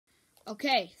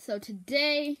Okay, so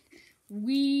today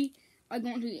we are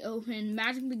going to open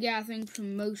Magic the Gathering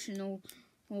promotional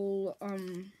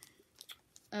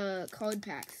card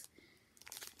packs.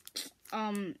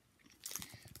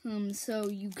 So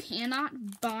you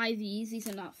cannot buy these. These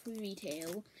are not for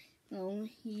retail.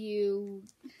 You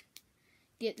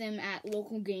get them at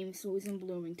local game stores in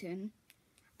Bloomington.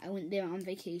 I went there on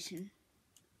vacation.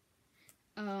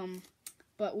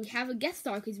 But we have a guest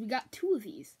star because we got 2 of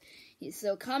these.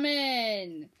 So come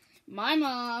in. My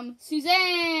mom,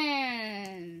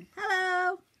 Suzanne.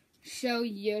 Hello. Show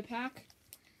your pack.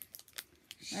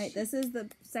 Alright, this is the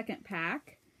second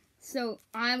pack. So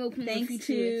I'm opening Thanks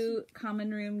to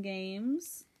Common Room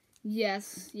Games.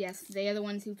 Yes, they are the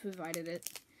ones who provided it.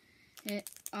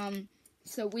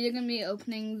 So we are going to be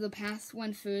opening the past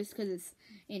one first because it's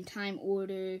in time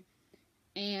order.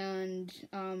 And,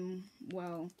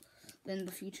 then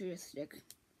the futuristic,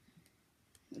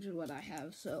 which is what I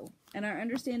have, so. And our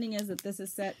understanding is that this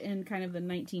is set in kind of the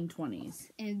 1920s.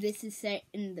 And this is set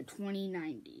in the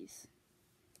 2090s.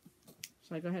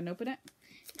 Shall I go ahead and open it?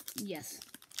 Yes.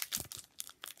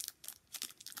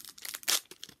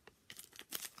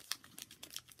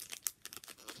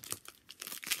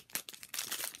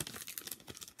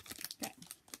 Okay.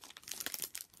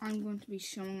 I'm going to be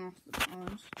showing off the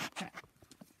cards.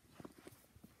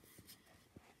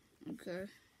 Okay.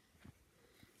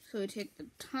 So we take the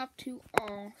top 2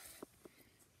 off.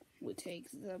 We take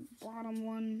the bottom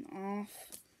one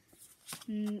off.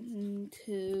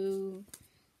 2,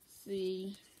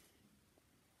 3.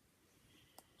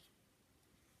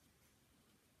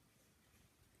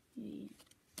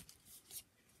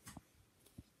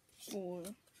 4.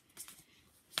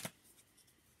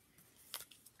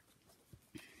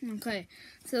 Okay,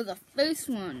 so the first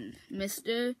one,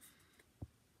 Mr.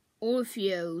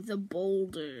 Orfeo the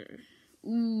Boulder.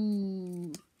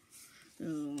 Ooh.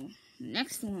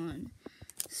 Next one,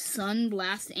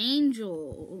 Sunblast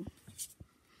Angel.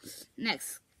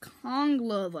 Next,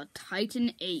 Kongla the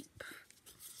Titan Ape.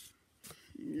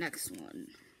 Next one,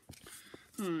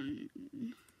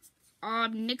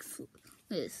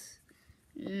 Nicholas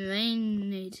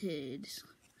Rainated.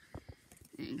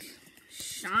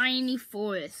 Shiny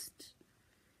Forest.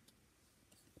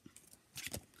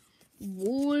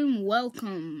 Warm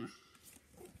Welcome.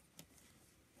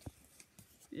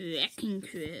 Wrecking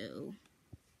Crew.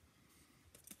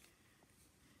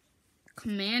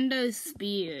 Commando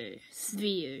Sphere.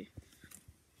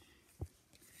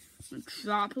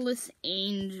 Metropolis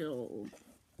Angel.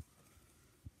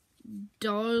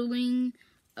 Darling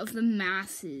of the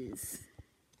Masses.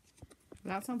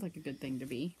 That sounds like a good thing to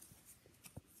be.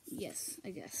 Yes,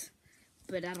 I guess.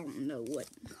 But I don't know what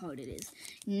card it is.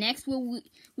 Next,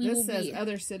 this says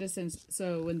other citizens.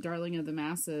 So when Darling of the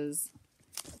Masses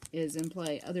is in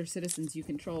play, other citizens you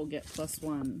control get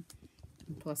 +1 and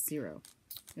 +0.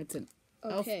 It's an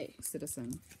elf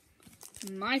citizen.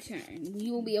 My turn.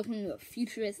 We will be opening the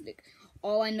futuristic.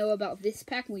 All I know about this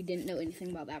pack, we didn't know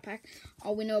anything about that pack.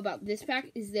 All we know about this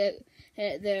pack is that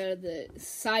they're the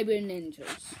cyber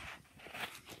ninjas.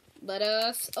 Let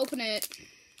us open it.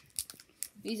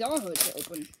 These are hard to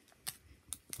open.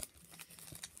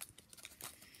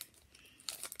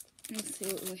 Let's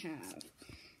see what we have.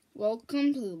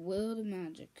 Welcome to the world of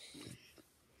magic.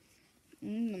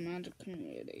 In the magic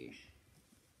community.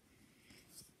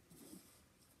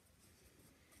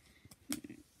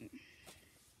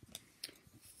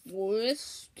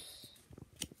 Forest.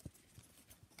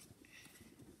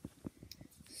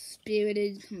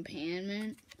 Spirited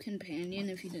companion.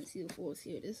 If you didn't see the forest,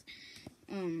 here it is.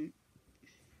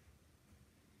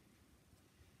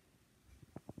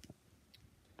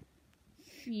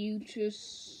 Future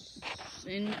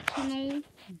Sentinel.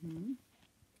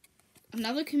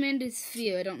 Another Commander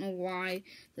Sphere. I don't know why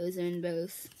those are in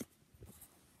both.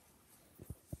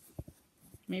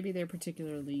 Maybe they're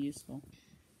particularly useful.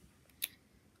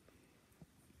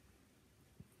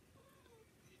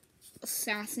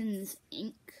 Assassin's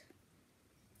Ink.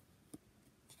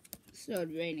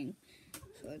 Started raining,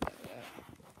 so I got that.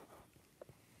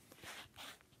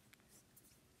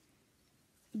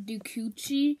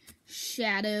 Dukuchi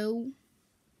Shadow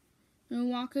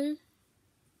Walker.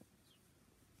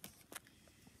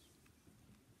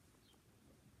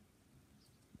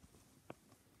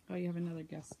 Oh, you have another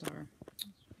guest star.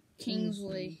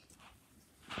 Kingsley.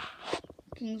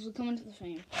 Kingsley, come into the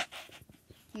frame.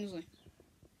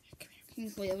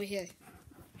 Kingsley, over here.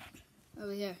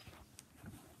 Over here.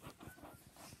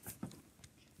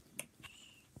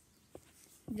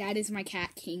 That is my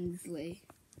cat, Kingsley.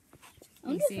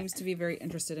 He seems to be very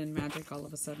interested in magic all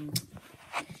of a sudden.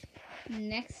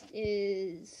 Next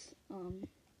is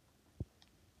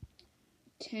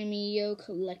Tamio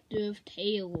Collective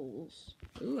Tales.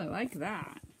 Ooh, I like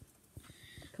that.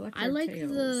 I like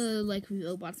the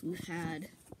robots we've had.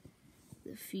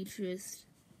 The futurist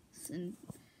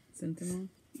Sentinel.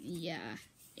 Yeah,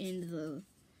 and the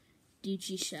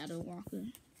Duchy Shadow Walker.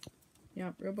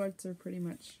 Yeah, robots are pretty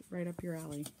much right up your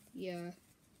alley. Yeah.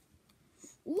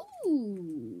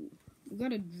 Ooh, we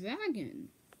got a dragon.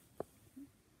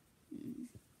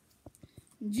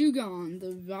 Jugon,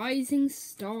 the Rising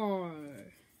Star.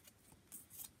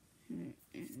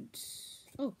 And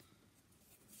oh,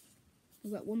 I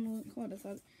got one more card. I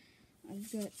thought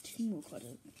I've got two more cards.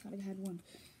 I thought I had one.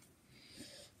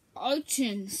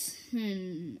 Archon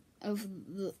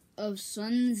of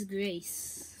Sun's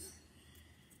Grace.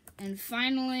 And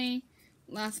finally,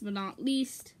 last but not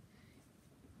least,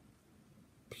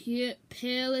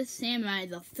 Peerless Samurai,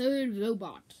 the third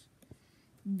robot.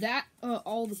 That is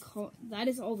all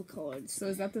the cards. So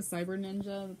is that the cyber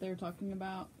ninja that they were talking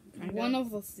about? One of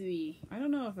the three. I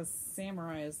don't know if a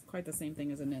samurai is quite the same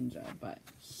thing as a ninja, but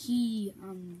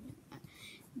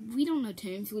we don't know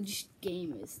terms. We're just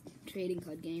gamers, trading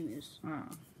card gamers.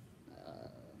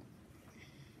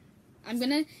 I'm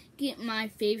gonna get my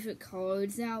favorite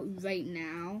cards out right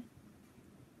now.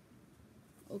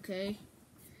 Okay.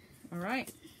 All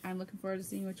right. I'm looking forward to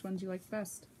seeing which ones you like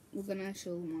best. We're gonna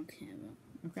show them on camera.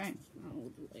 Okay. I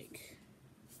would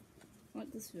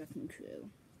like this wrecking crew.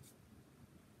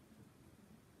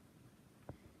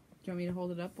 Do you want me to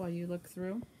hold it up while you look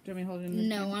through? Do you want me to hold it in?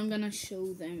 No, I'm gonna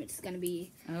show them. It's gonna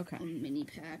be okay. A mini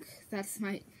pack. That's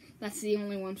the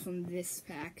only one from this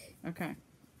pack. Okay.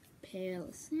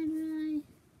 Pale Samurai,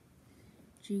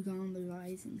 Jugon the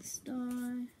Rising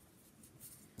Star,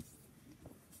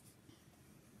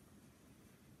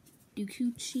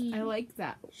 Dukuchi. I like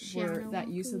that word, that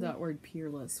use of Walker. that word,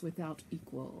 peerless, without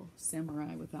equal,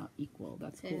 samurai without equal.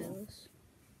 That's cool.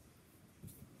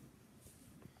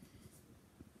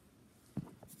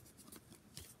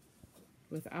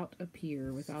 Without a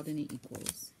peer, without any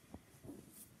equals.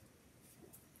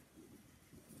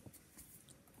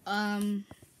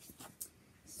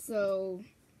 So,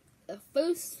 the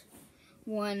first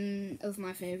one of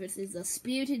my favorites is the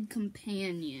Spirited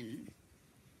Companion.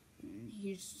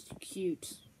 He's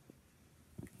cute.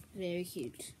 Very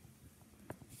cute.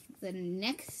 The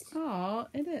next... Oh,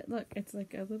 look, it's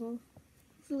like a little...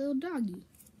 It's a little doggy.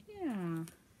 Yeah.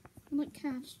 I like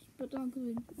cats, but dogs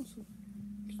are also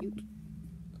cute.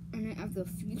 And I have the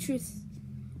Futurist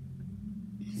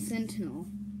Sentinel.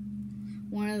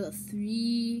 One of the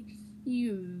 3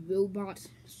 robot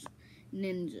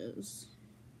ninjas.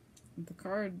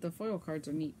 The foil cards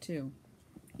are neat too.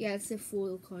 Yeah, it's a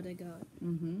foil card I got.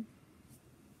 Mm-hmm.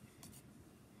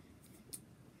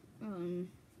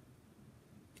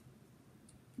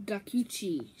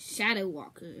 Dakuchi, Shadow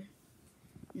Walker.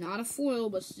 Not a foil,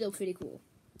 but still pretty cool.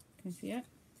 Can I see it?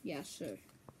 Yeah, sure.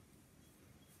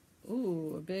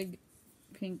 Ooh, a big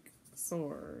pink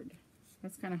sword.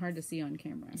 That's kind of hard to see on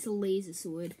camera. It's a laser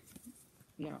sword.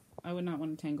 Yeah, I would not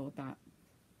want to tangle with that.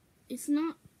 It's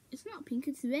not pink,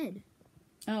 it's red.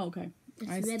 Oh, okay.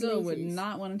 It's I red still lasers. would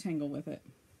not want to tangle with it.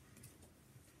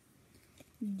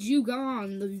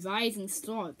 Jugon, the Rising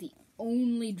Star, the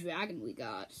only dragon we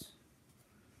got.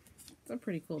 It's a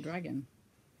pretty cool dragon.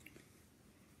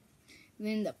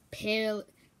 Then the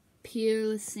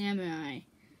Peerless Samurai,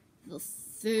 the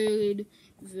third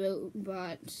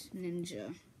robot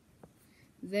ninja.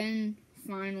 Then,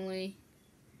 finally,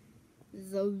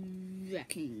 the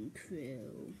Wrecking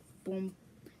Crew. Boom,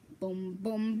 boom,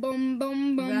 boom, boom,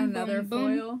 boom, boom. Is that another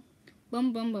foil?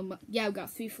 Boom, boom, boom, boom. Yeah, I've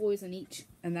got 3 foils in each.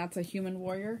 And that's a human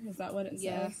warrior? Is that what it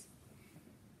Yeah. says?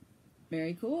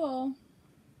 Very cool.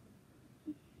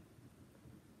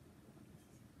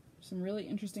 Some really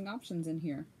interesting options in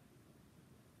here.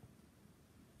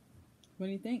 What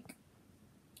do you think?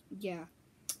 Yeah.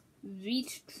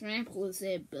 Reach Trample is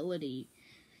their ability.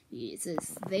 It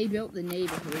says they built the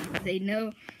neighborhood. They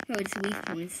know its weak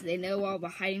points. They know all the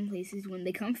hiding places. When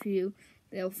they come for you,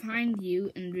 they'll find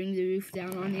you and bring the roof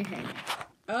down on your head.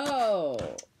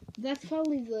 Oh! That's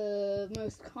probably the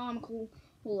most comical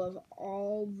of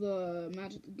all the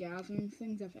Magic the Gathering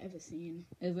things I've ever seen.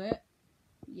 Is it?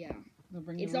 Yeah. They'll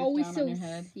bring It's the roof always down so on your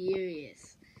head.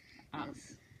 serious. Ah.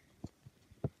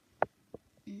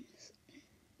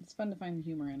 It's fun to find the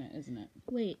humor in it, isn't it?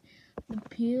 Wait, the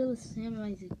Peerless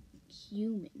Samurai is a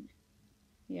human.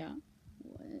 Yeah.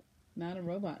 What? Not a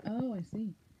robot. Oh, I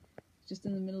see. It's just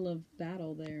in the middle of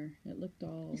battle there. It looked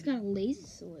all... It's got a laser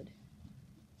sword.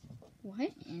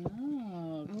 What?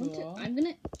 Oh, cool.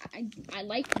 I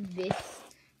like this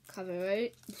cover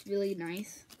art. It's really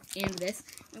nice. And this.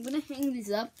 I'm gonna hang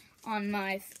these up on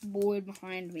my board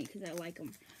behind me because I like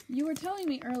them. You were telling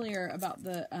me earlier about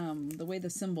the way the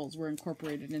symbols were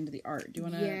incorporated into the art. Do you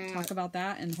want to talk about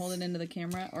that and hold it into the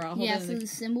camera, or I'll hold it? So the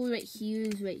symbol right here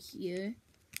is right here.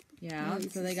 Yeah,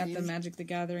 so they got the Magic the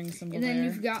Gathering symbol and then there.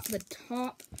 you've got the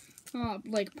top,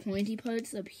 like pointy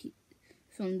parts up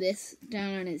from this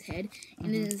down on his head,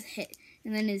 and then his head,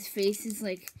 and then his face is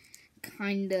like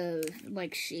kind of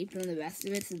like shaped on the rest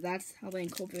of it. So that's how they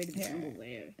incorporated the symbol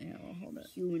there. Yeah, we'll hold it.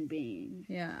 Human being.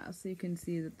 Yeah, so you can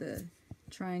see that the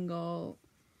triangle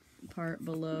part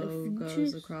below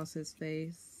goes across his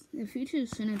face. The future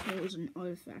senator is an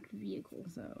artifact vehicle.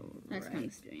 So that's kind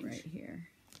of strange. Right here.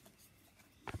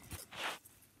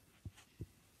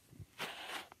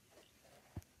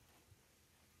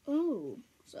 Oh,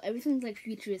 so everything's like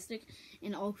futuristic,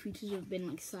 and all creatures have been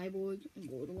like cyborg and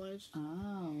immortalized.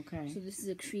 Oh, okay. So this is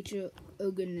a creature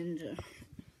ogre ninja.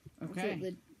 Okay. That's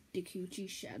what the Dikuchi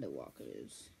Shadow Walker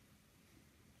is.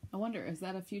 I wonder, is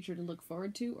that a future to look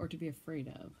forward to or to be afraid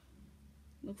of?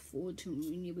 Look forward to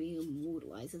when you're being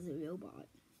immortalized as a robot.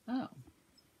 Oh.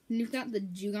 And you've got the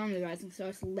Jugon the Rising Star.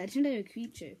 It's a legendary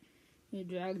creature. A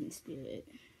dragon spirit.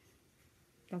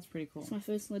 That's pretty cool. It's my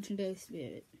first legendary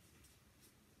spirit.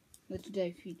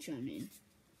 Legendary creature, I mean.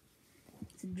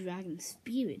 It's a dragon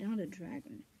spirit, not a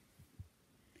dragon.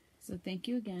 So thank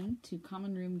you again to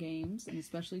Common Room Games, and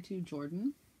especially to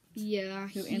Jordan. Yeah.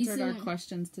 Who answered our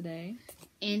questions today.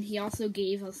 And he also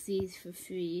gave us these for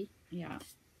free. Yeah.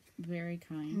 Very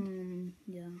kind.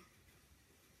 Yeah.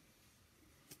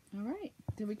 All right.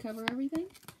 Did we cover everything?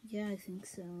 Yeah, I think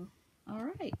so. All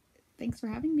right. Thanks for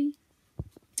having me.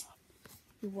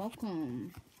 You're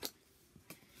welcome.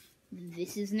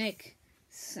 This is Nick,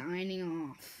 signing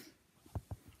off.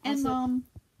 And also, Mom.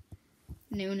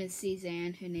 Known as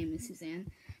Suzanne. Her name is Suzanne.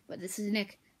 But this is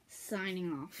Nick,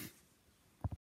 signing off.